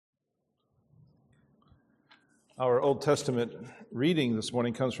Our Old Testament reading this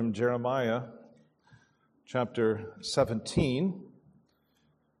morning comes from Jeremiah chapter 17,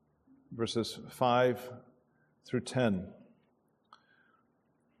 verses 5 through 10.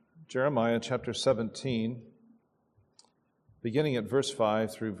 Jeremiah chapter 17, beginning at verse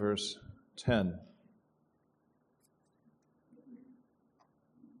 5 through verse 10.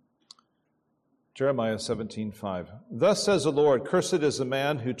 Jeremiah 17:5. Thus says the Lord, cursed is the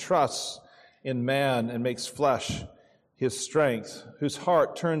man who trusts in man and makes flesh his strength, whose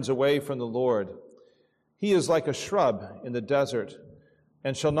heart turns away from the Lord. He is like a shrub in the desert,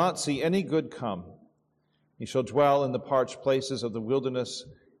 and shall not see any good come. He shall dwell in the parched places of the wilderness,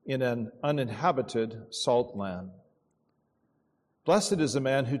 in an uninhabited salt land. Blessed is the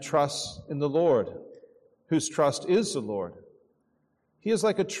man who trusts in the Lord, whose trust is the Lord. He is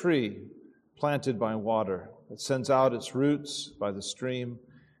like a tree planted by water, that sends out its roots by the stream,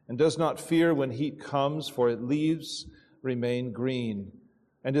 and does not fear when heat comes, for its leaves remain green,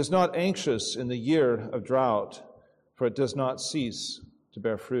 and is not anxious in the year of drought, for it does not cease to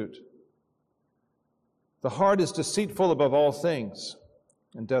bear fruit. The heart is deceitful above all things,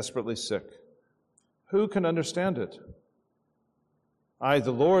 and desperately sick. Who can understand it? I,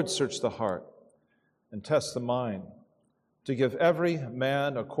 the Lord, search the heart and test the mind, to give every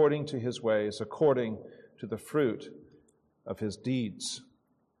man according to his ways, according to the fruit of his deeds.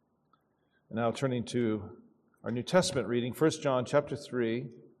 And now turning to our New Testament reading, 1 John chapter 3,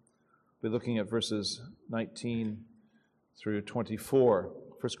 we're looking at verses 19 through 24.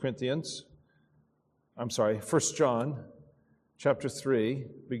 1 John chapter 3,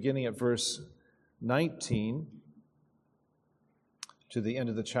 beginning at verse 19 to the end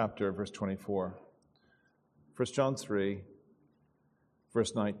of the chapter, verse 24. 1 John 3,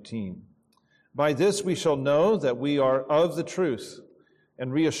 verse 19. By this we shall know that we are of the truth,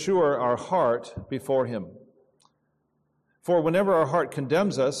 and reassure our heart before him. For whenever our heart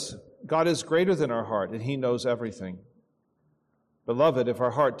condemns us, God is greater than our heart, and he knows everything. Beloved, if our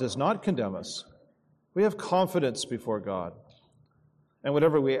heart does not condemn us, we have confidence before God. And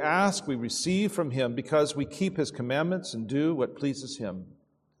whatever we ask, we receive from him, because we keep his commandments and do what pleases him.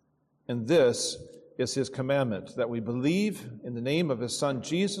 And this is his commandment, that we believe in the name of his Son,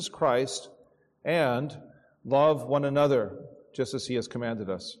 Jesus Christ, and love one another, just as he has commanded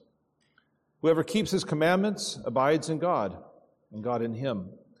us. Whoever keeps his commandments abides in God, and God in him.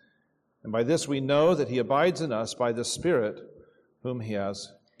 And by this we know that he abides in us by the Spirit whom he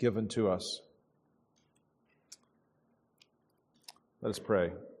has given to us. Let us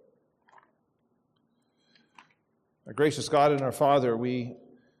pray. Our gracious God and our Father, we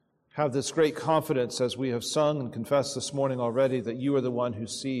have this great confidence as we have sung and confessed this morning already that you are the one who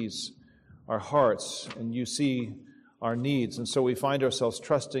sees our hearts and you see our needs. And so we find ourselves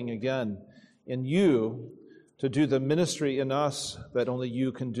trusting again in you to do the ministry in us that only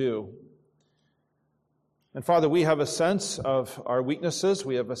you can do. And Father, we have a sense of our weaknesses,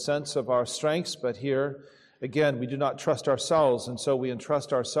 we have a sense of our strengths, but here, again, we do not trust ourselves, and so we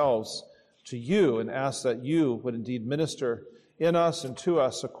entrust ourselves to you and ask that you would indeed minister in us and to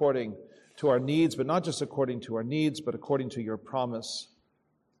us according to our needs, but not just according to our needs, but according to your promise,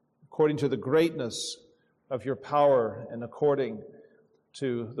 according to the greatness of your power and according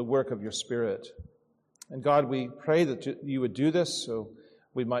to the work of your Spirit. And God, we pray that you would do this so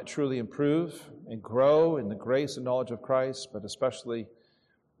we might truly improve and grow in the grace and knowledge of Christ, but especially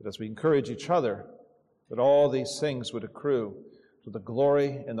that as we encourage each other, that all these things would accrue to the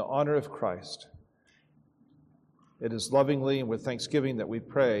glory and the honor of Christ. It is lovingly and with thanksgiving that we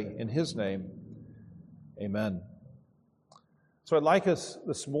pray in his name. Amen. So I'd like us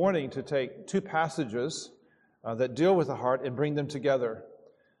this morning to take two passages that deal with the heart and bring them together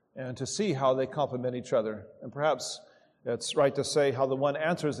and to see how they complement each other. And perhaps it's right to say how the one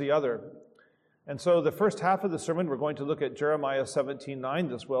answers the other. And so the first half of the sermon, we're going to look at Jeremiah 17:9,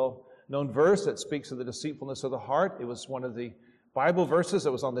 this well-known verse that speaks of the deceitfulness of the heart. It was one of the Bible verses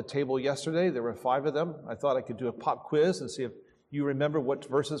that was on the table yesterday. There were 5 of them. I thought I could do a pop quiz and see if you remember what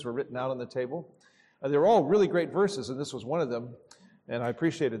verses were written out on the table. They were all really great verses, and this was one of them, and I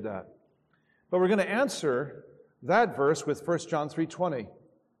appreciated that. But we're going to answer that verse with 1 John 3:20,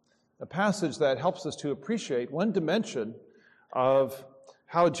 a passage that helps us to appreciate one dimension of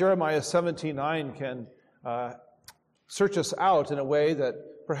how Jeremiah 17:9 can search us out in a way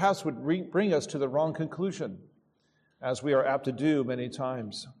that perhaps would bring us to the wrong conclusion, as we are apt to do many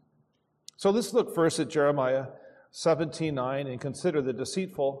times. So let's look first at Jeremiah 17:9 and consider the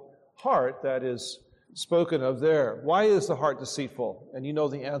deceitful heart that is spoken of there. Why is the heart deceitful? And you know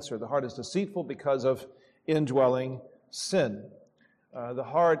the answer. The heart is deceitful because of indwelling sin. The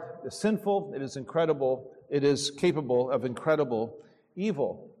heart is sinful. It is incredible it is capable of incredible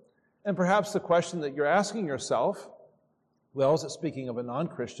evil. And perhaps the question that you're asking yourself, well, is it speaking of a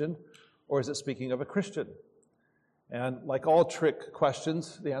non-Christian or is it speaking of a Christian? And like all trick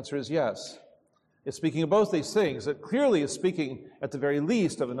questions, the answer is yes. It's speaking of both these things. It clearly is speaking, at the very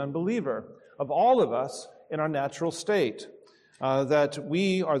least, of an unbeliever, of all of us in our natural state, that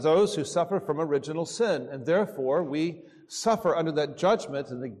we are those who suffer from original sin, and therefore we suffer under that judgment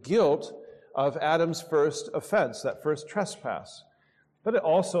and the guilt of Adam's first offense, that first trespass. But it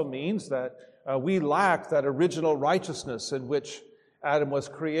also means that we lack that original righteousness in which Adam was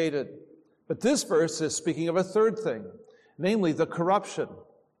created. But this verse is speaking of a third thing, namely the corruption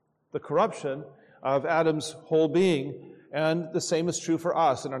of Adam's whole being, and the same is true for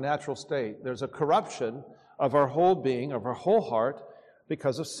us in our natural state. There's a corruption of our whole being, of our whole heart,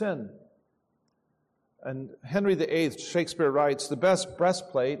 because of sin. And Henry VIII, Shakespeare writes, the best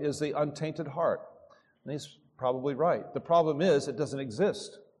breastplate is the untainted heart. And he's probably right. The problem is it doesn't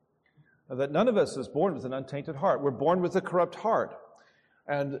exist. That none of us is born with an untainted heart. We're born with a corrupt heart.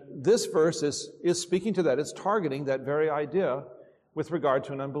 And this verse is speaking to that. It's targeting that very idea with regard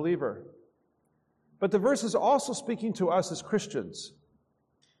to an unbeliever. But the verse is also speaking to us as Christians.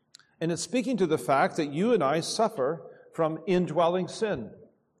 And it's speaking to the fact that you and I suffer from indwelling sin.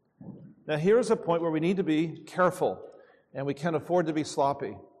 Now here's a point where we need to be careful, and we can't afford to be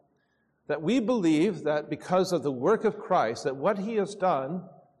sloppy. That we believe that because of the work of Christ, that what He has done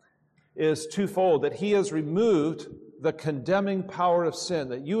is twofold, that He has removed the condemning power of sin,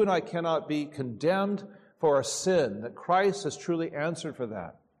 that you and I cannot be condemned for our sin, that Christ has truly answered for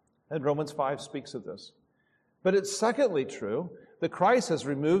that. And Romans 5 speaks of this. But it's secondly true that Christ has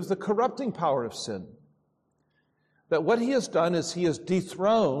removed the corrupting power of sin. That what He has done is He has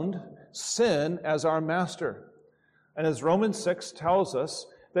dethroned sin as our master. And as Romans 6 tells us,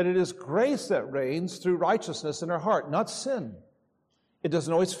 that it is grace that reigns through righteousness in our heart, not sin. It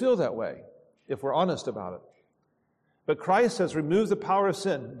doesn't always feel that way, if we're honest about it. But Christ has removed the power of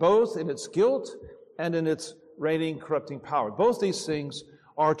sin, both in its guilt and in its reigning, corrupting power. Both these things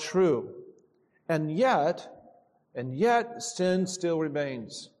are true. And yet, sin still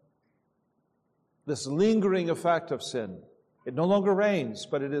remains. This lingering effect of sin. It no longer reigns,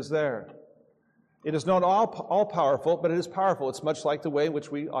 but it is there. It is not all powerful, but it is powerful. It's much like the way in which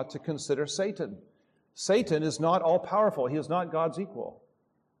we ought to consider Satan. Satan is not all powerful. He is not God's equal.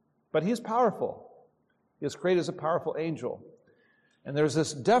 But he is powerful. He is created as a powerful angel. And there's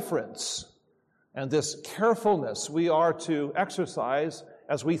this deference and this carefulness we are to exercise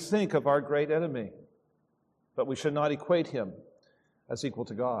as we think of our great enemy. But we should not equate him as equal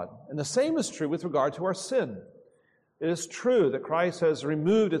to God. And the same is true with regard to our sin. It is true that Christ has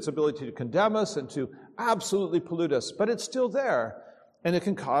removed its ability to condemn us and to absolutely pollute us, but it's still there, and it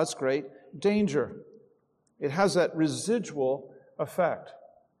can cause great danger. It has that residual effect.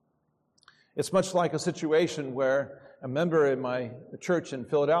 It's much like a situation where a member in my church in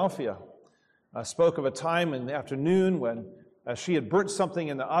Philadelphia spoke of a time in the afternoon when she had burnt something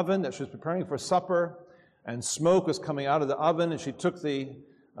in the oven that she was preparing for supper, and smoke was coming out of the oven, and she took the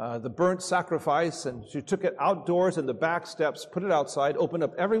burnt sacrifice, and she took it outdoors in the back steps, put it outside, opened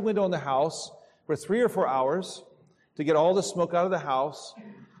up every window in the house for 3 or 4 hours to get all the smoke out of the house.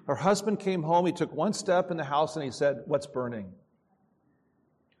 Her husband came home. He took one step in the house, and he said, "What's burning?"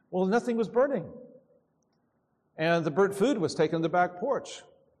 Well, nothing was burning. And the burnt food was taken to the back porch.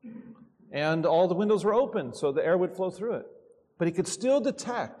 And all the windows were open, so the air would flow through it. But he could still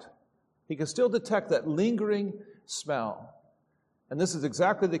detect that lingering smell. And this is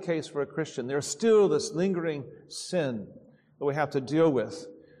exactly the case for a Christian. There's still this lingering sin that we have to deal with,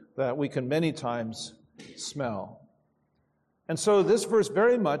 that we can many times smell. And so this verse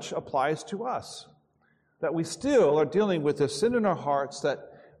very much applies to us, that we still are dealing with this sin in our hearts that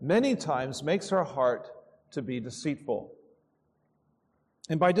many times makes our heart to be deceitful.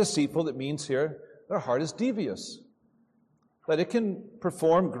 And by deceitful, it means here that our heart is devious, that it can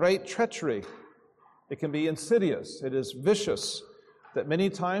perform great treachery. It can be insidious. It is vicious. That many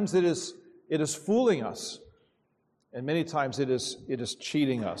times it is fooling us, and many times it is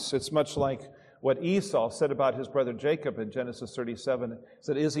cheating us. It's much like what Esau said about his brother Jacob in Genesis 37. He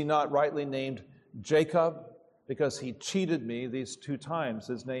said, "Is he not rightly named Jacob? Because he cheated me these 2 times.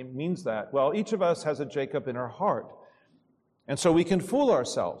 His name means that." Well, each of us has a Jacob in our heart. And so we can fool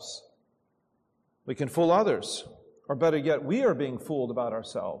ourselves. We can fool others. Or better yet, we are being fooled about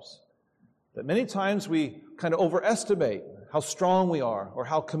ourselves. That many times we kind of overestimate how strong we are, or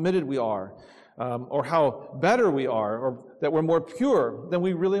how committed we are, or how better we are, or that we're more pure than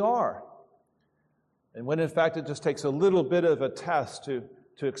we really are. And when in fact it just takes a little bit of a test to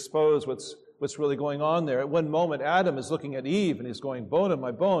expose what's what's really going on there. At one moment, Adam is looking at Eve, and he's going, bone of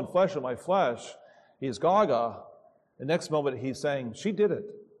my bone, flesh of my flesh. He's gaga. The next moment, he's saying, she did it.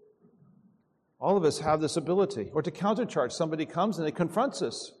 All of us have this ability. Or to countercharge, somebody comes and they confronts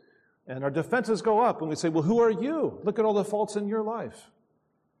us, and our defenses go up, and we say, well, who are you? Look at all the faults in your life.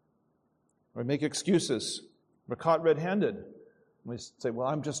 Or make excuses. We're caught red-handed. And we say, well,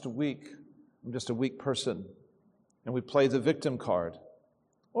 I'm just a weak person. And we play the victim card.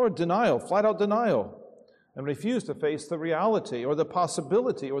 Or denial, flat-out denial, and refuse to face the reality or the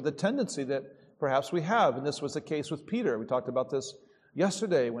possibility or the tendency that perhaps we have. And this was the case with Peter. We talked about this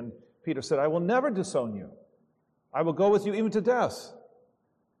yesterday when Peter said, I will never disown you. I will go with you even to death.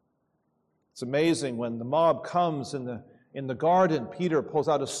 It's amazing when the mob comes in the garden, Peter pulls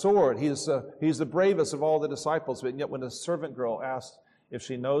out a sword. He's the bravest of all the disciples, but yet when a servant girl asks if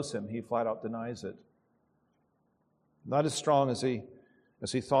she knows him, he flat out denies it. Not as strong as he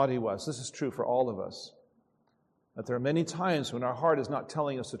thought he was. This is true for all of us. That there are many times when our heart is not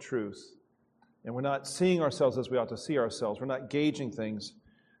telling us the truth, and we're not seeing ourselves as we ought to see ourselves. We're not gauging things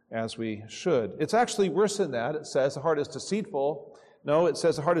as we should. It's actually worse than that. It says the heart is deceitful. No, it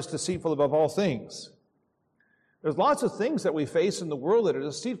says the heart is deceitful above all things. There's lots of things that we face in the world that are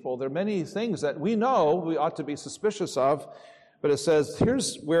deceitful. There are many things that we know we ought to be suspicious of, but it says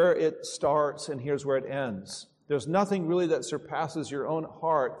here's where it starts and here's where it ends. There's nothing really that surpasses your own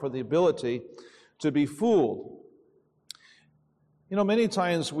heart for the ability to be fooled. You know, many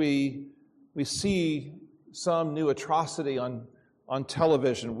times we see some new atrocity on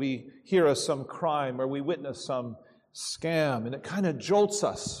television. We hear of some crime or we witness some scam, and it kind of jolts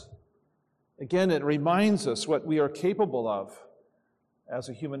us. Again, it reminds us what we are capable of as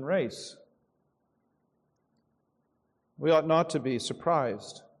a human race. We ought not to be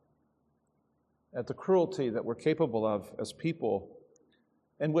surprised at the cruelty that we're capable of as people.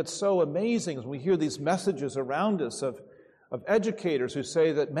 And what's so amazing is when we hear these messages around us of educators who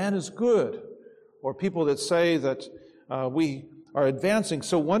say that man is good, or people that say that we are advancing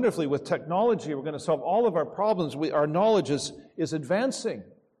so wonderfully with technology, we're going to solve all of our problems, our knowledge is advancing.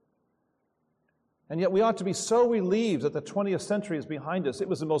 And yet we ought to be so relieved that the 20th century is behind us. It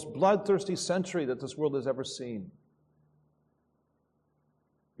was the most bloodthirsty century that this world has ever seen,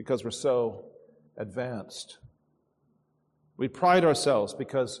 because we're so advanced. We pride ourselves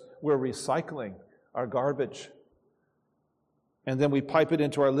because we're recycling our garbage, and then we pipe it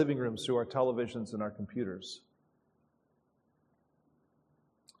into our living rooms through our televisions and our computers.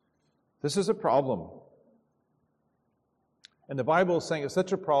 This is a problem. And the Bible is saying it's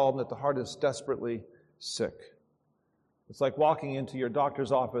such a problem that the heart is desperately sick. It's like walking into your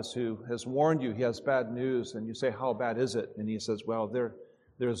doctor's office who has warned you he has bad news, and you say, how bad is it? And he says, well, there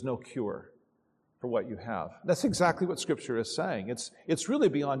is no cure for what you have. That's exactly what Scripture is saying. It's really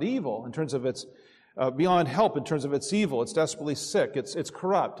beyond evil in terms of its beyond help in terms of its evil. It's desperately sick. It's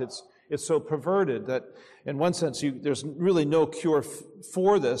corrupt. It's so perverted that in one sense there's really no cure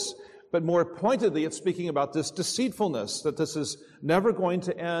for this. But more pointedly, it's speaking about this deceitfulness, that this is never going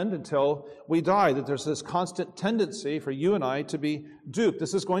to end until we die, that there's this constant tendency for you and I to be duped.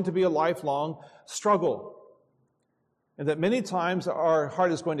 This is going to be a lifelong struggle. And that many times our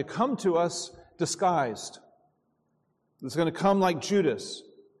heart is going to come to us disguised. It's going to come like Judas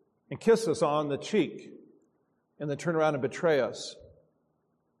and kiss us on the cheek and then turn around and betray us.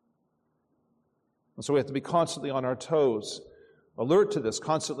 And so we have to be constantly on our toes, alert to this,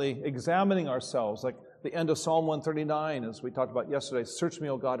 constantly examining ourselves, like the end of Psalm 139, as we talked about yesterday. Search me,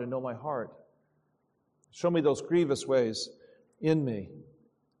 O God, and know my heart. Show me those grievous ways in me.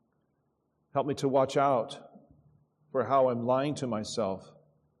 Help me to watch out for how I'm lying to myself,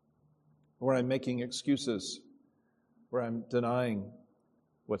 where I'm making excuses, where I'm denying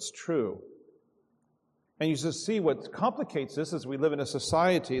what's true. And you just see what complicates this is we live in a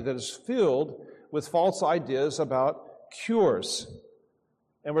society that is filled with false ideas about cures.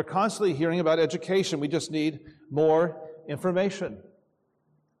 And we're constantly hearing about education. We just need more information.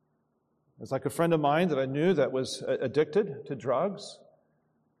 It's like a friend of mine that I knew that was addicted to drugs.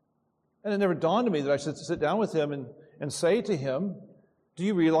 And it never dawned on me that I should sit down with him and say to him, do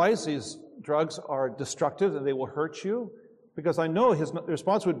you realize these drugs are destructive and they will hurt you? Because I know his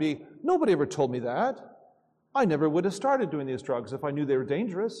response would be, nobody ever told me that. I never would have started doing these drugs if I knew they were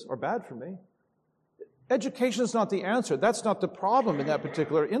dangerous or bad for me. Education is not the answer. That's not the problem in that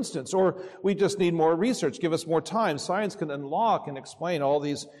particular instance. Or we just need more research. Give us more time. Science can unlock and explain all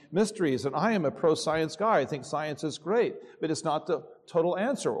these mysteries. And I am a pro-science guy. I think science is great, but it's not the total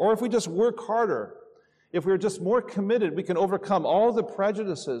answer. Or if we just work harder, if we're just more committed, we can overcome all the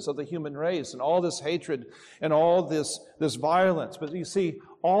prejudices of the human race and all this hatred and all this violence. But you see,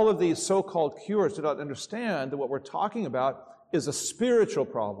 all of these so-called cures do not understand that what we're talking about is a spiritual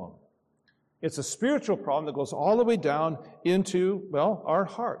problem. It's a spiritual problem that goes all the way down into, well, our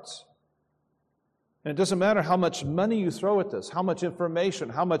hearts. And it doesn't matter how much money you throw at this, how much information,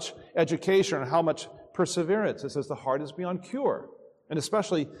 how much education, or how much perseverance. It says the heart is beyond cure. And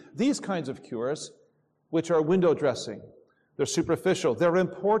especially these kinds of cures, which are window dressing. They're superficial. They're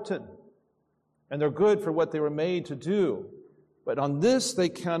important. And they're good for what they were made to do. But on this, they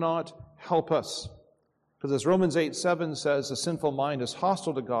cannot help us. Because as Romans 8:7 says, the sinful mind is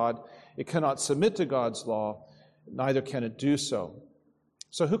hostile to God. It cannot submit to God's law. Neither can it do so.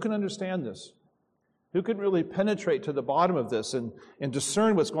 So who can understand this? Who can really penetrate to the bottom of this and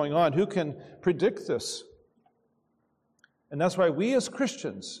discern what's going on? Who can predict this? And that's why we as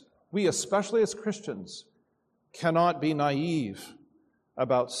Christians, we especially as Christians, cannot be naive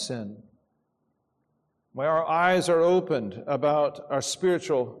about sin. Why our eyes are opened about our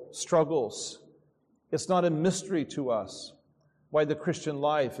spiritual struggles. It's not a mystery to us why the Christian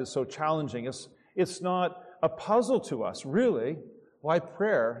life is so challenging. It's not a puzzle to us, really, why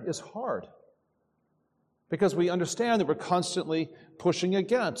prayer is hard. Because we understand that we're constantly pushing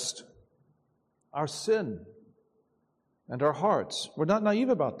against our sin and our hearts. We're not naive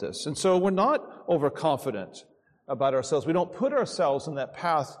about this. And so we're not overconfident about ourselves. We don't put ourselves in that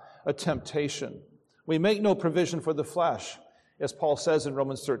path of temptation. We make no provision for the flesh, as Paul says in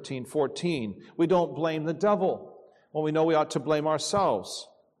Romans 13:14. We don't blame the devil when we know we ought to blame ourselves.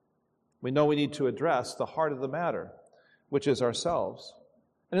 We know we need to address the heart of the matter, which is ourselves.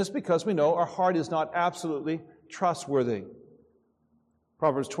 And it's because we know our heart is not absolutely trustworthy.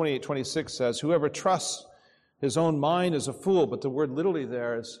 Proverbs 28:26 says, whoever trusts his own mind is a fool, but the word literally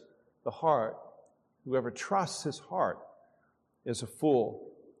there is the heart. Whoever trusts his heart is a fool.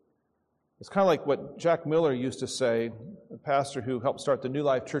 It's kind of like what Jack Miller used to say, a pastor who helped start the New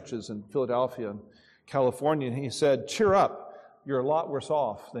Life churches in Philadelphia and California. And he said, cheer up, you're a lot worse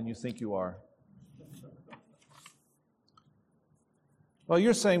off than you think you are. Well,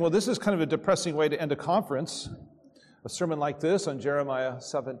 you're saying, well, this is kind of a depressing way to end a conference, a sermon like this on Jeremiah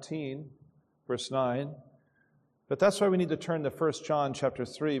 17, verse 9. But that's why we need to turn to 1 John chapter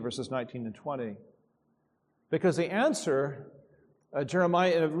 3, verses 19 and 20. Because they answer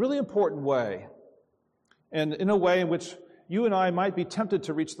Jeremiah in a really important way, and in a way in which you and I might be tempted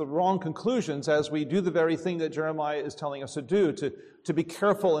to reach the wrong conclusions as we do the very thing that Jeremiah is telling us to do, to be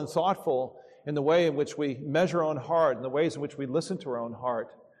careful and thoughtful in the way in which we measure our own heart, in the ways in which we listen to our own heart,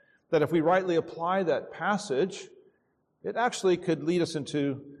 that if we rightly apply that passage, it actually could lead us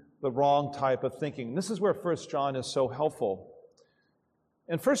into the wrong type of thinking. This is where 1 John is so helpful.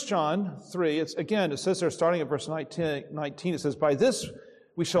 In 1 John 3, it says there, starting at verse 19, it says, by this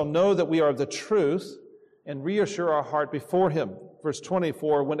we shall know that we are of the truth and reassure our heart before him. Verse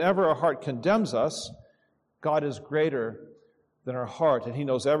 24, whenever our heart condemns us, God is greater than our heart, and he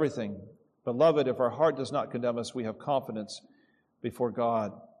knows everything. Beloved, if our heart does not condemn us, we have confidence before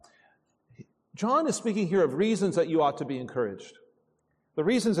God. John is speaking here of reasons that you ought to be encouraged. The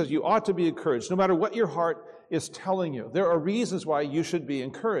reasons that you ought to be encouraged, no matter what your heart is telling you. There are reasons why you should be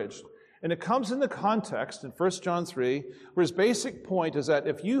encouraged. And it comes in the context in 1 John 3, where his basic point is that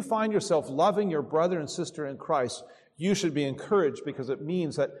if you find yourself loving your brother and sister in Christ, you should be encouraged because it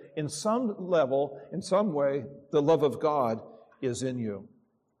means that in some level, in some way, the love of God is in you.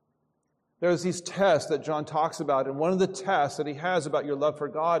 There's these tests that John talks about, and one of the tests that he has about your love for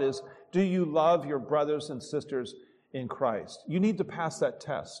God is, do you love your brothers and sisters in Christ? You need to pass that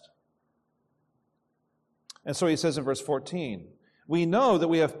test. And so he says in verse 14, we know that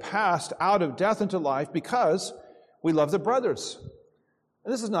we have passed out of death into life because we love the brothers.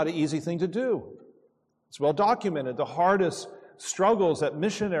 And this is not an easy thing to do. It's well documented. The hardest struggles that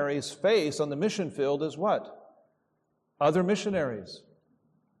missionaries face on the mission field is what? Other missionaries.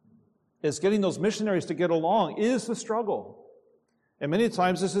 Is getting those missionaries to get along is the struggle. And many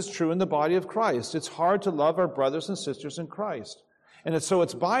times this is true in the body of Christ. It's hard to love our brothers and sisters in Christ. And so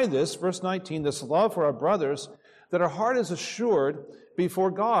it's by this, verse 19, this love for our brothers, that our heart is assured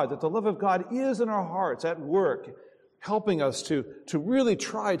before God, that the love of God is in our hearts at work, helping us to really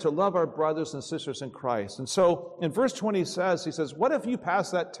try to love our brothers and sisters in Christ. And so in verse 20 he says, what if you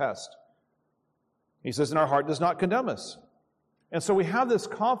pass that test? He says, and our heart does not condemn us. And so we have this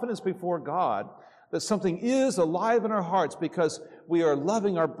confidence before God that something is alive in our hearts because we are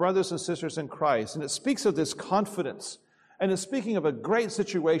loving our brothers and sisters in Christ. And it speaks of this confidence. And it's speaking of a great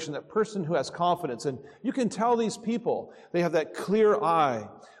situation, that person who has confidence. And you can tell these people, they have that clear eye.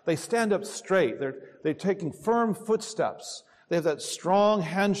 They stand up straight. They're taking firm footsteps. They have that strong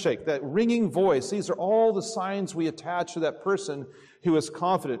handshake, that ringing voice. These are all the signs we attach to that person who is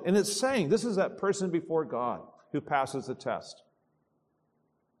confident. And it's saying this is that person before God who passes the test.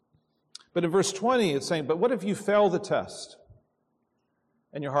 But in verse 20, it's saying, but what if you fail the test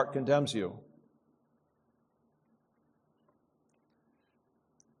and your heart condemns you?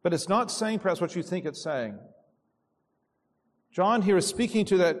 But it's not saying perhaps what you think it's saying. John here is speaking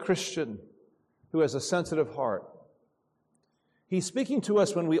to that Christian who has a sensitive heart. He's speaking to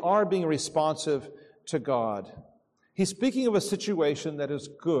us when we are being responsive to God. He's speaking of a situation that is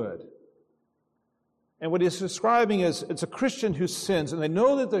good. And what he's describing is it's a Christian who sins, and they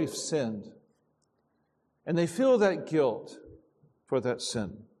know that they've sinned. And they feel that guilt for that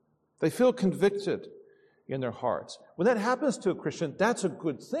sin. They feel convicted in their hearts. When that happens to a Christian, that's a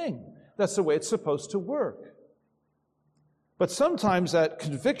good thing. That's the way it's supposed to work. But sometimes that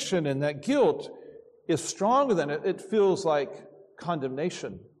conviction and that guilt is stronger than it. It feels like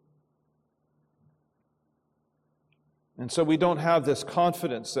condemnation. And so we don't have this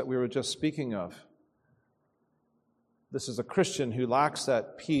confidence that we were just speaking of. This is a Christian who lacks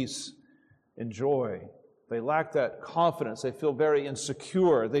that peace and joy. They lack that confidence. They feel very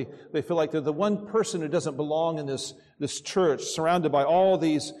insecure. They feel like they're the one person who doesn't belong in this church, surrounded by all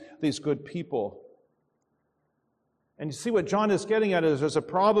these good people. And you see what John is getting at is there's a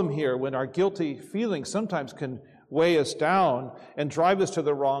problem here when our guilty feelings sometimes can weigh us down and drive us to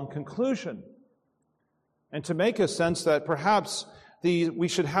the wrong conclusion. And to make us sense that perhaps we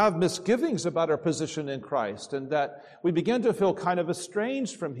should have misgivings about our position in Christ, and that we begin to feel kind of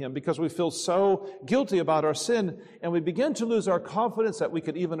estranged from Him because we feel so guilty about our sin, and we begin to lose our confidence that we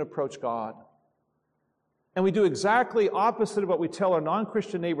could even approach God. And we do exactly opposite of what we tell our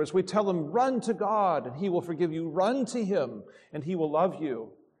non-Christian neighbors. We tell them, run to God, and He will forgive you. Run to Him, and He will love you.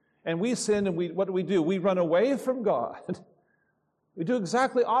 And we sin, and what do? We run away from God. We do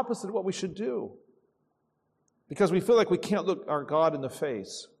exactly opposite of what we should do. Because we feel like we can't look our God in the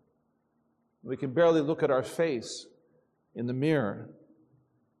face. We can barely look at our face in the mirror.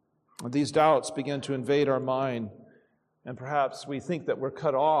 And these doubts begin to invade our mind, and perhaps we think that we're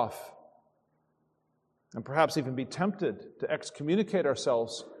cut off, and perhaps even be tempted to excommunicate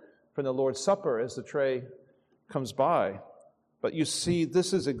ourselves from the Lord's Supper as the tray comes by. But you see,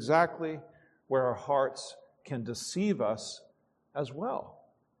 this is exactly where our hearts can deceive us as well.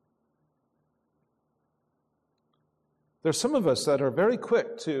 There's some of us that are very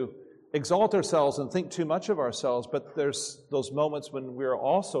quick to exalt ourselves and think too much of ourselves, but there's those moments when we're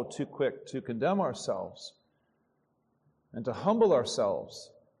also too quick to condemn ourselves and to humble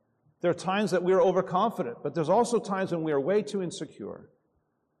ourselves. There are times that we are overconfident, but there's also times when we are way too insecure.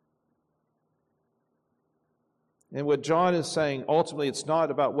 And what John is saying, ultimately, it's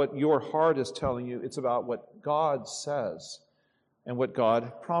not about what your heart is telling you, it's about what God says and what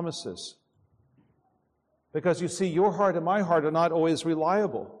God promises. Because you see, your heart and my heart are not always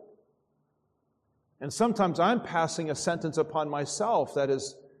reliable. And sometimes I'm passing a sentence upon myself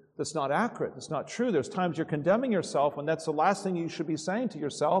that's not accurate, it's not true. There's times you're condemning yourself when that's the last thing you should be saying to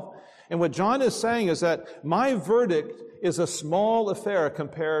yourself. And what John is saying is that my verdict is a small affair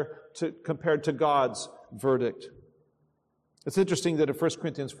compared to God's verdict. It's interesting that in 1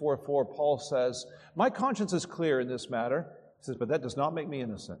 Corinthians 4:4, Paul says, my conscience is clear in this matter. He says, but that does not make me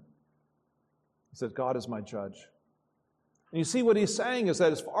innocent. He says, God is my judge. And you see what he's saying is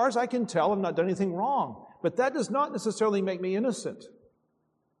that as far as I can tell, I've not done anything wrong. But that does not necessarily make me innocent.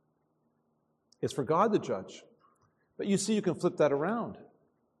 It's for God to judge. But you see, you can flip that around.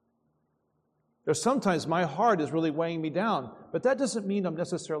 There's sometimes my heart is really weighing me down, but that doesn't mean I'm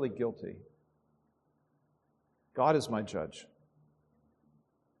necessarily guilty. God is my judge.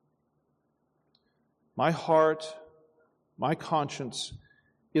 My heart, my conscience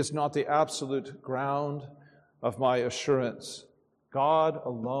is not the absolute ground of my assurance. God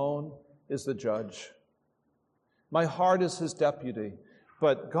alone is the judge. My heart is His deputy,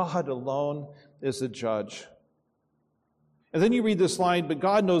 but God alone is the judge. And then you read this line, but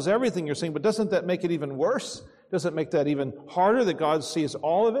God knows everything. You're saying, but doesn't that make it even worse? Does it make that even harder that God sees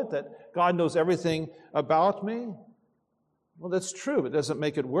all of it, that God knows everything about me? Well, that's true, but it doesn't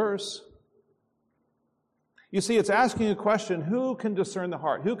make it worse. You see, it's asking a question, who can discern the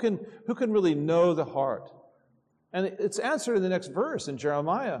heart? Who can really know the heart? And it's answered in the next verse in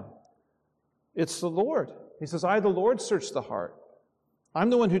Jeremiah. It's the Lord. He says, I, the Lord, search the heart. I'm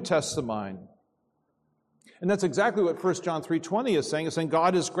the one who tests the mind. And that's exactly what 1 John 3:20 is saying. It's saying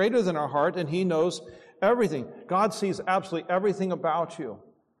God is greater than our heart, and He knows everything. God sees absolutely everything about you.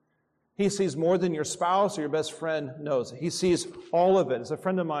 He sees more than your spouse or your best friend knows. He sees all of it. As a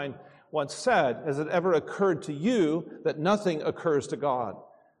friend of mine once said, has it ever occurred to you that nothing occurs to God?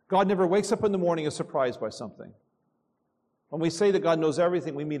 God never wakes up in the morning and is surprised by something. When we say that God knows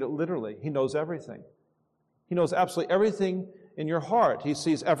everything, we mean it literally. He knows everything. He knows absolutely everything in your heart. He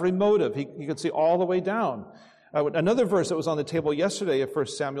sees every motive. He can see all the way down. Another verse that was on the table yesterday of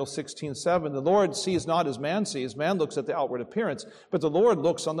 1 Samuel 16:7, the Lord sees not as man sees. Man looks at the outward appearance, but the Lord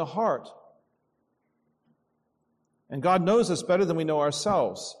looks on the heart. And God knows us better than we know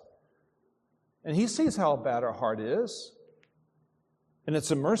ourselves. And He sees how bad our heart is. And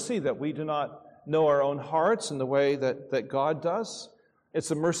it's a mercy that we do not know our own hearts in the way that God does.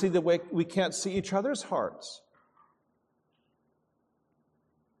 It's a mercy that we can't see each other's hearts.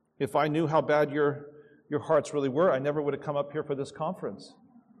 If I knew how bad your hearts really were, I never would have come up here for this conference.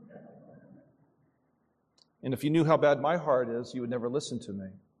 And if you knew how bad my heart is, you would never listen to me.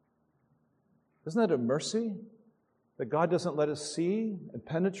 Isn't that a mercy? That God doesn't let us see and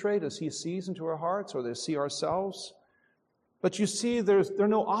penetrate as He sees into our hearts or they see ourselves. But you see, there are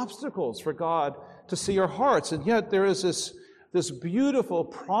no obstacles for God to see our hearts. And yet there is this beautiful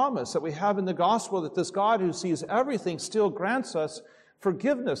promise that we have in the gospel that this God who sees everything still grants us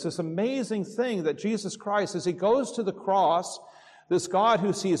forgiveness. This amazing thing that Jesus Christ, as He goes to the cross, this God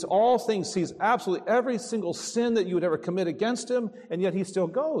who sees all things, sees absolutely every single sin that you would ever commit against Him, and yet He still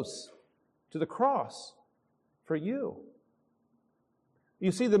goes to the cross for you.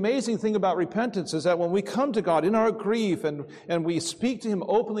 You see, the amazing thing about repentance is that when we come to God in our grief and we speak to Him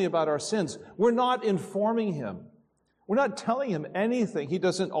openly about our sins, we're not informing Him. We're not telling Him anything He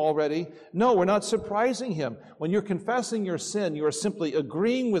doesn't already know. We're not surprising Him. When you're confessing your sin, you are simply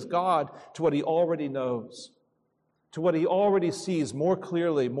agreeing with God to what He already knows, to what He already sees more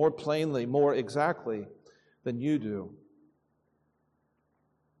clearly, more plainly, more exactly than you do.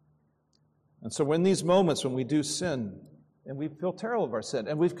 And so when these moments when we do sin, and we feel terrible of our sin,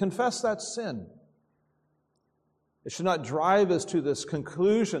 and we've confessed that sin, it should not drive us to this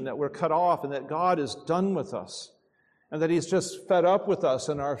conclusion that we're cut off and that God is done with us, and that He's just fed up with us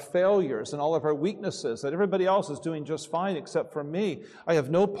and our failures and all of our weaknesses, that everybody else is doing just fine except for me. I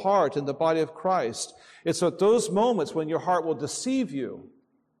have no part in the body of Christ. It's at those moments when your heart will deceive you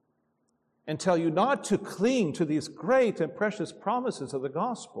and tell you not to cling to these great and precious promises of the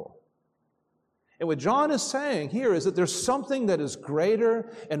gospel. And what John is saying here is that there's something that is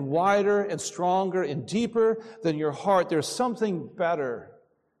greater and wider and stronger and deeper than your heart. There's something better.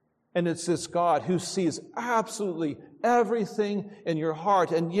 And it's this God who sees absolutely everything in your heart,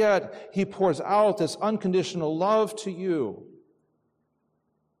 and yet He pours out this unconditional love to you.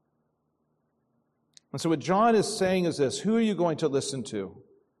 And so what John is saying is this: who are you going to listen to?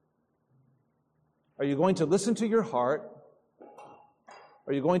 Are you going to listen to your heart?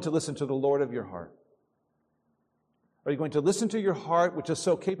 Are you going to listen to the Lord of your heart? Are you going to listen to your heart, which is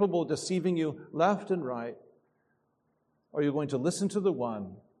so capable of deceiving you left and right? Or are you going to listen to the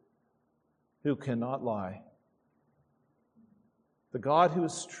one who cannot lie? The God who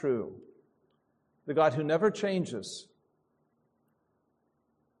is true. The God who never changes.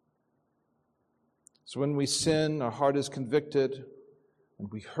 So when we sin, our heart is convicted, and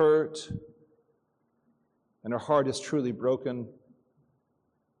we hurt, and our heart is truly broken,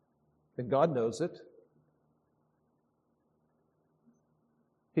 and God knows it.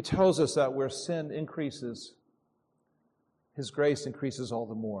 He tells us that where sin increases, His grace increases all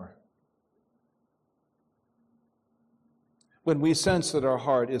the more. When we sense that our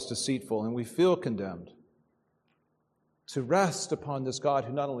heart is deceitful and we feel condemned, to rest upon this God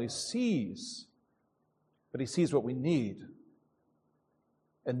who not only sees, but He sees what we need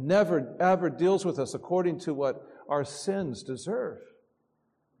and never, ever deals with us according to what our sins deserve,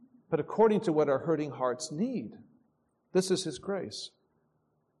 but according to what our hurting hearts need. This is His grace.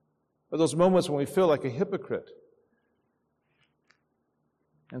 Or those moments when we feel like a hypocrite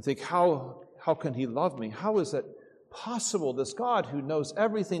and think, how can He love me? How is it possible, this God who knows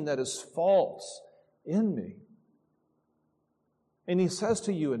everything that is false in me? And He says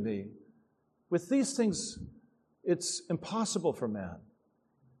to you and me, with these things, it's impossible for man,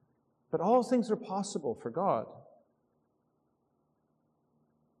 but all things are possible for God.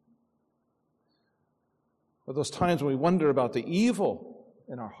 Or those times when we wonder about the evil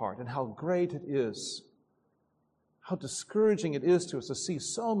in our heart and how great it is, how discouraging it is to us to see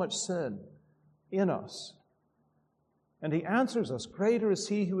so much sin in us. And He answers us, greater is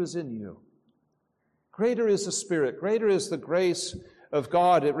He who is in you. Greater is the Spirit. Greater is the grace of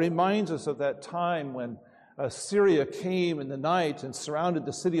God. It reminds us of that time when Syria came in the night and surrounded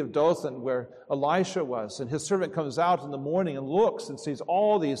the city of Dothan where Elisha was. And his servant comes out in the morning and looks and sees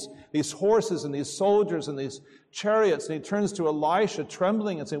all these horses and these soldiers and these chariots. And he turns to Elisha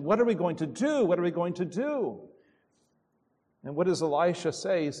trembling and saying, what are we going to do? What are we going to do? And what does Elisha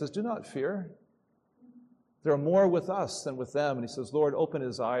say? He says, do not fear. There are more with us than with them. And he says, Lord, open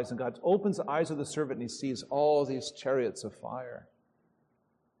his eyes. And God opens the eyes of the servant, and he sees all these chariots of fire.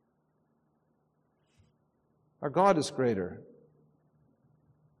 Our God is greater.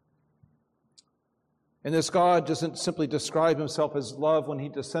 And this God doesn't simply describe himself as love when he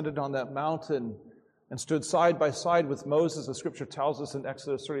descended on that mountain and stood side by side with Moses, the Scripture tells us in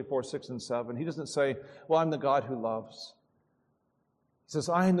Exodus 34, 6 and 7. He doesn't say, well, I'm the God who loves. He says,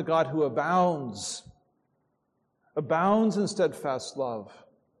 I am the God who abounds in steadfast love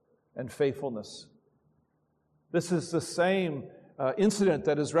and faithfulness. This is the same incident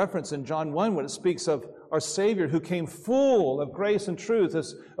that is referenced in John 1 when it speaks of our Savior who came full of grace and truth,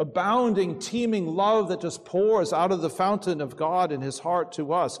 this abounding, teeming love that just pours out of the fountain of God in his heart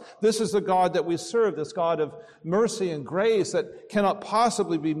to us. This is the God that we serve, this God of mercy and grace that cannot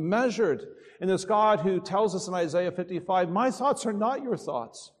possibly be measured, and this God who tells us in Isaiah 55, my thoughts are not your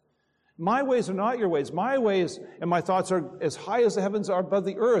thoughts. My ways are not your ways. My ways and my thoughts are as high as the heavens are above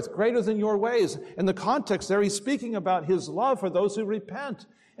the earth, greater than your ways. In the context there, he's speaking about his love for those who repent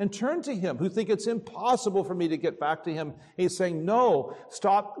and turn to him, who think it's impossible for me to get back to him. He's saying, no,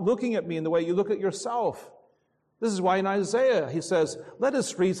 stop looking at me in the way you look at yourself. This is why in Isaiah he says, let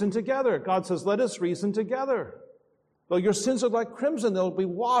us reason together. God says, let us reason together. Though your sins are like crimson, they'll be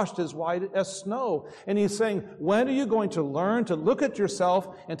washed as white as snow. And he's saying, when are you going to learn to look at yourself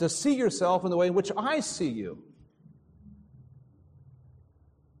and to see yourself in the way in which I see you?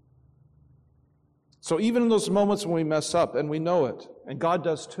 So even in those moments when we mess up, and we know it, and God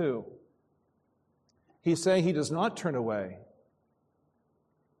does too, he's saying he does not turn away.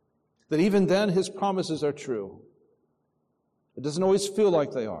 That even then his promises are true. It doesn't always feel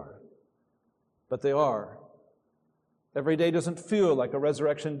like they are, but they are. Every day doesn't feel like a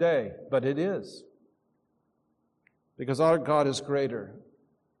resurrection day, but it is. Because our God is greater.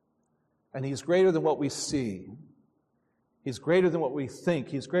 And he's greater than what we see. He's greater than what we think.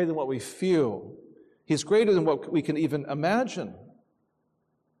 He's greater than what we feel. He's greater than what we can even imagine.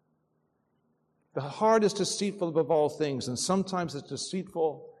 The heart is deceitful above all things, and sometimes it's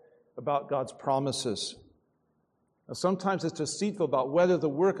deceitful about God's promises. And sometimes it's deceitful about whether the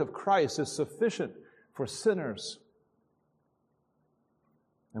work of Christ is sufficient for sinners.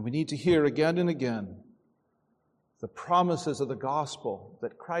 And we need to hear again and again the promises of the gospel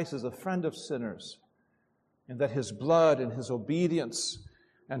that Christ is a friend of sinners and that his blood and his obedience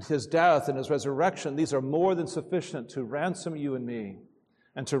and his death and his resurrection, these are more than sufficient to ransom you and me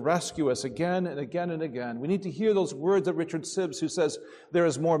and to rescue us again and again and again. We need to hear those words of Richard Sibbes, who says, there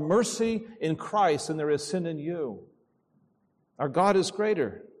is more mercy in Christ than there is sin in you. Our God is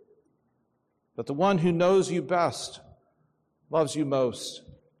greater, but the one who knows you best loves you most.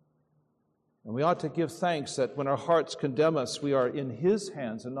 And we ought to give thanks that when our hearts condemn us, we are in his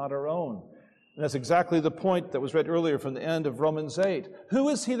hands and not our own. And that's exactly the point that was read earlier from the end of Romans 8. Who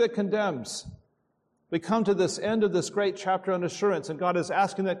is he that condemns? We come to this end of this great chapter on assurance, and God is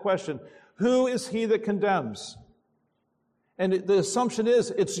asking that question. Who is he that condemns? And the assumption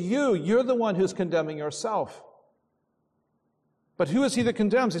is, it's you. You're the one who's condemning yourself. But who is he that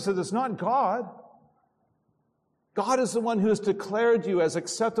condemns? He says, it's not God. God is the one who has declared you as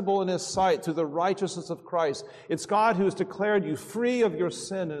acceptable in his sight through the righteousness of Christ. It's God who has declared you free of your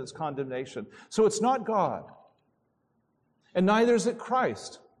sin and its condemnation. So it's not God. And neither is it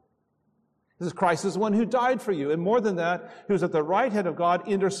Christ. Because Christ is the one who died for you. And more than that, who's at the right hand of God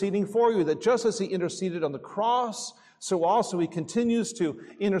interceding for you. That just as he interceded on the cross, so also he continues to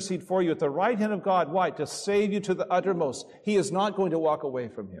intercede for you at the right hand of God. Why? To save you to the uttermost. He is not going to walk away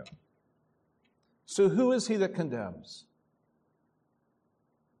from you. So who is he that condemns?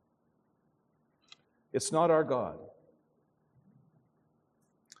 It's not our God.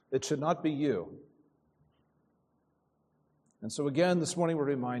 It should not be you. And so again, this morning we're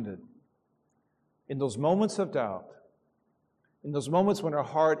reminded, in those moments of doubt, in those moments when our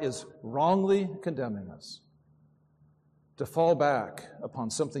heart is wrongly condemning us, to fall back upon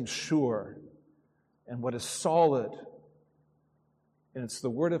something sure and what is solid, and it's the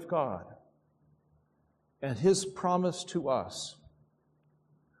Word of God. And his promise to us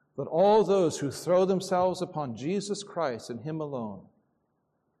that all those who throw themselves upon Jesus Christ and him alone,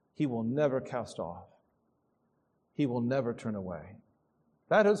 he will never cast off. He will never turn away.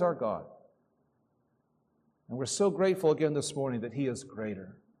 That is our God. And we're so grateful again this morning that he is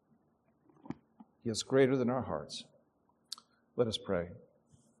greater. He is greater than our hearts. Let us pray.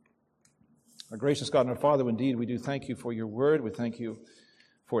 Our gracious God and our Father, indeed, we do thank you for your word. We thank you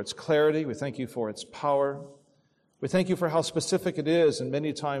for its clarity. We thank you for its power. We thank you for how specific it is, and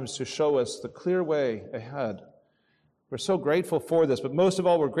many times to show us the clear way ahead. We're so grateful for this, but most of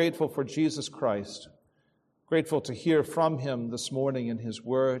all, we're grateful for Jesus Christ, Grateful to hear from him this morning in his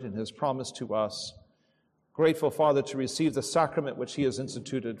word and his promise to us. Grateful, Father, to receive the sacrament which he has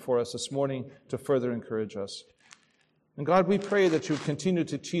instituted for us this morning to further encourage us. And God, we pray that you continue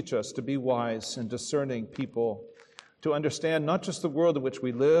to teach us to be wise and discerning people, to understand not just the world in which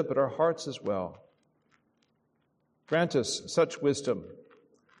we live, but our hearts as well. Grant us such wisdom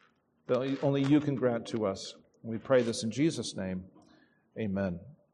that only you can grant to us. We pray this in Jesus' name. Amen.